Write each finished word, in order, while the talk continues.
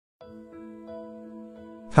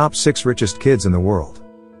Top 6 richest kids in the world.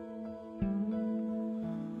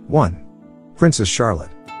 1. Princess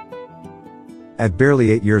Charlotte. At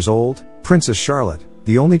barely 8 years old, Princess Charlotte,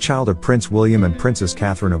 the only child of Prince William and Princess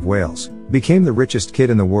Katherine of Wales, became the richest kid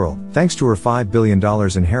in the world, thanks to her $5 billion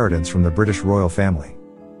inheritance from the British royal family.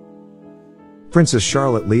 Princess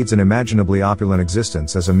Charlotte leads an imaginably opulent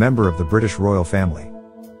existence as a member of the British royal family.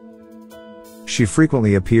 She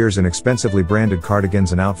frequently appears in expensively branded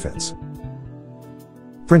cardigans and outfits.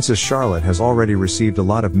 Princess Charlotte has already received a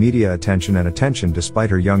lot of media attention despite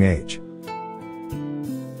her young age.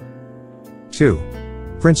 2.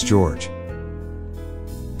 Prince George.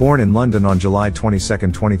 Born in London on July 22,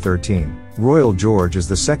 2013, Royal George is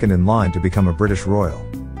the second in line to become a British royal.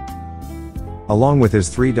 Along with his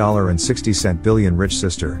 $3.60 billion rich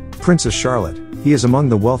sister, Princess Charlotte, he is among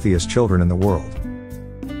the wealthiest children in the world.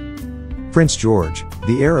 Prince George,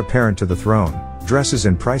 the heir apparent to the throne, dresses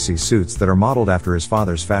in pricey suits that are modeled after his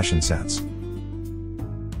father's fashion sense.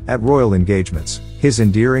 At royal engagements, his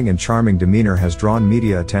endearing and charming demeanor has drawn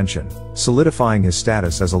media attention, solidifying his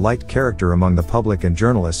status as a liked character among the public and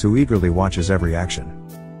journalists who eagerly watches every action.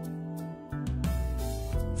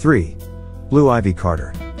 3. Blue Ivy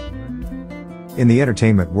Carter. In the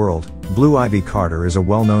entertainment world, Blue Ivy Carter is a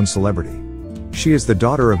well-known celebrity. She is the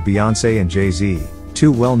daughter of Beyoncé and Jay-Z,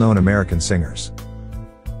 two well-known American singers.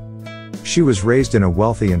 She was raised in a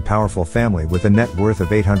wealthy and powerful family with a net worth of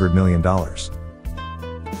 $800 million.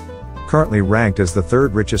 Currently ranked as the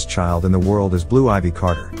third richest child in the world is Blue Ivy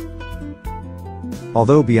Carter.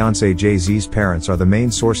 Although Beyoncé Jay-Z's parents are the main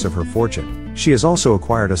source of her fortune, she has also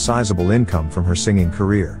acquired a sizable income from her singing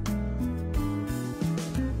career.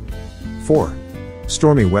 4.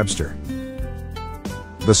 Stormy Webster.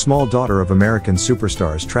 The small daughter of American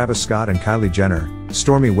superstars Travis Scott and Kylie Jenner,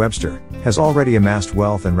 Stormy Webster, has already amassed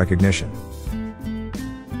wealth and recognition.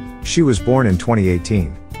 She was born in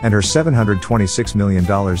 2018, and her $726 million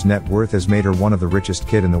net worth has made her one of the richest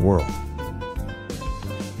kids in the world.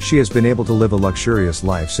 She has been able to live a luxurious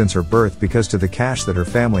life since her birth because to the cash that her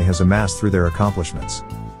family has amassed through their accomplishments.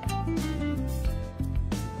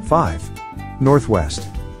 5. North West.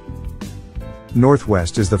 North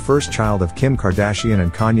West is the first child of Kim Kardashian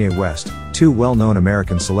and Kanye West, two well-known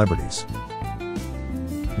American celebrities.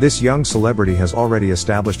 This young celebrity has already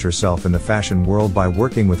established herself in the fashion world by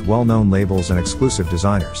working with well-known labels and exclusive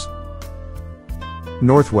designers.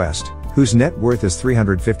 North West, whose net worth is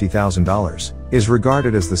 $350,000, is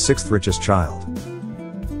regarded as the sixth richest child.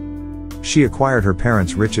 She acquired her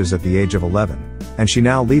parents' riches at the age of 11, and she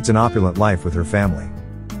now leads an opulent life with her family.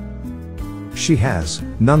 She has,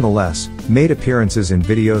 nonetheless, made appearances in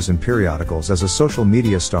videos and periodicals as a social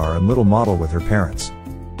media star and little model with her parents.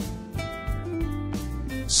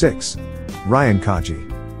 6. Ryan Kaji.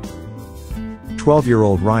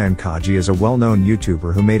 12-year-old Ryan Kaji is a well-known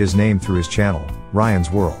YouTuber who made his name through his channel, Ryan's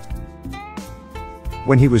World.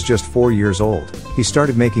 When he was just 4 years old, he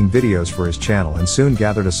started making videos for his channel and soon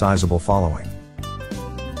gathered a sizable following.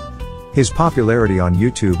 His popularity on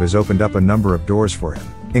YouTube has opened up a number of doors for him,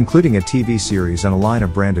 including a TV series and a line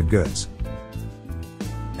of branded goods.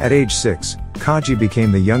 At age 6, Kaji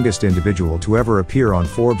became the youngest individual to ever appear on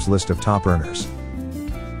Forbes' list of top earners.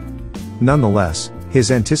 Nonetheless,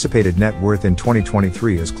 his anticipated net worth in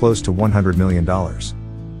 2023 is close to $100 million.